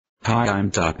Hi, I'm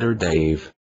Dr.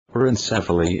 Dave.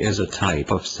 Porencephaly is a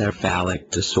type of cephalic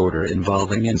disorder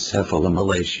involving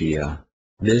encephalomalacia.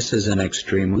 This is an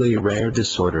extremely rare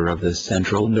disorder of the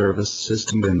central nervous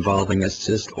system involving a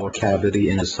cyst or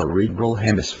cavity in a cerebral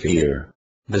hemisphere.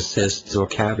 The cysts or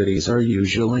cavities are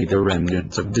usually the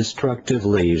remnants of destructive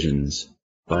lesions,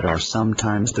 but are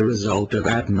sometimes the result of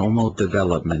abnormal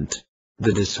development.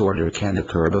 The disorder can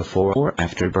occur before or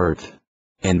after birth.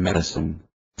 In medicine,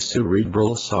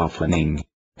 cerebral softening,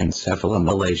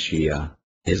 encephalomalacia,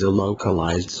 is a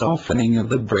localized softening of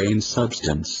the brain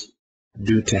substance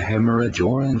due to hemorrhage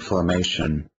or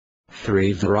inflammation.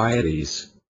 3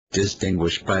 varieties,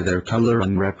 distinguished by their color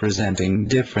and representing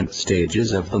different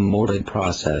stages of the molding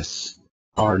process,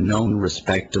 are known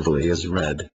respectively as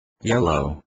red,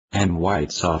 yellow, and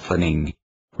white softening.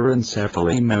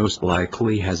 Porencephaly most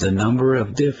likely has a number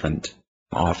of different,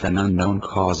 often unknown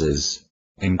causes,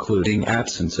 including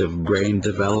absence of brain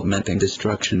development and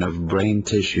destruction of brain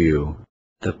tissue.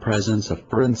 The presence of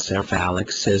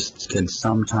porencephalic cysts can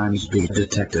sometimes be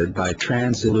detected by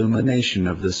transillumination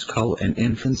of the skull in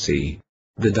infancy.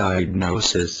 The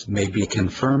diagnosis may be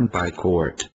confirmed by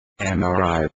CORT,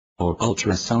 MRI, or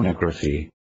ultrasonography.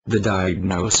 The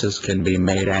diagnosis can be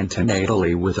made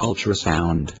antenatally with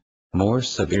ultrasound. More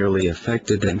severely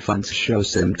affected infants show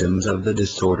symptoms of the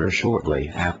disorder shortly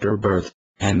after birth,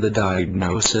 and the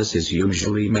diagnosis is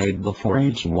usually made before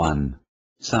age 1.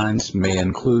 Signs may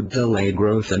include delayed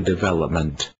growth and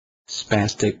development,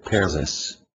 spastic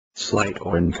paralysis, slight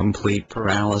or incomplete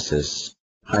paralysis,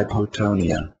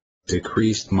 hypotonia,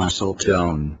 decreased muscle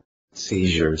tone,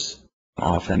 seizures,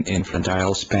 often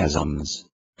infantile spasms,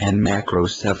 and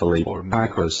macrocephaly or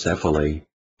microcephaly.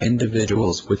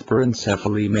 Individuals with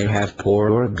porencephaly may have poor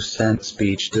or absent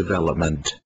speech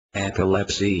development,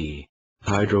 epilepsy,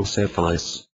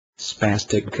 hydrocephalus,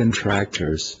 spastic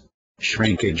contractures,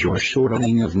 shrinkage or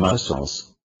shortening of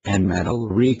muscles, and mental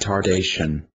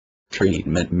retardation.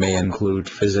 Treatment may include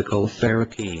physical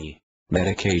therapy,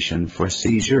 medication for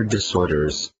seizure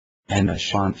disorders, and a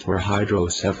shunt for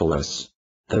hydrocephalus.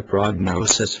 The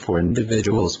prognosis for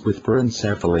individuals with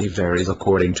porencephaly varies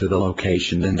according to the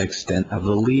location and extent of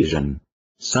the lesion.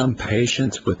 Some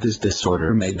patients with this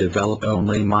disorder may develop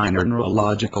only minor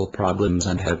neurological problems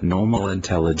and have normal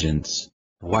intelligence,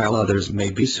 while others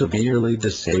may be severely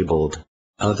disabled.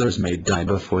 Others may die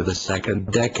before the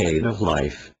second decade of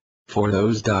life. For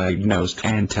those diagnosed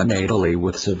antenatally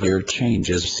with severe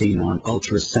changes seen on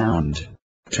ultrasound,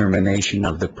 termination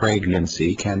of the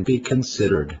pregnancy can be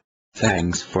considered.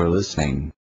 Thanks for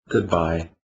listening. Goodbye.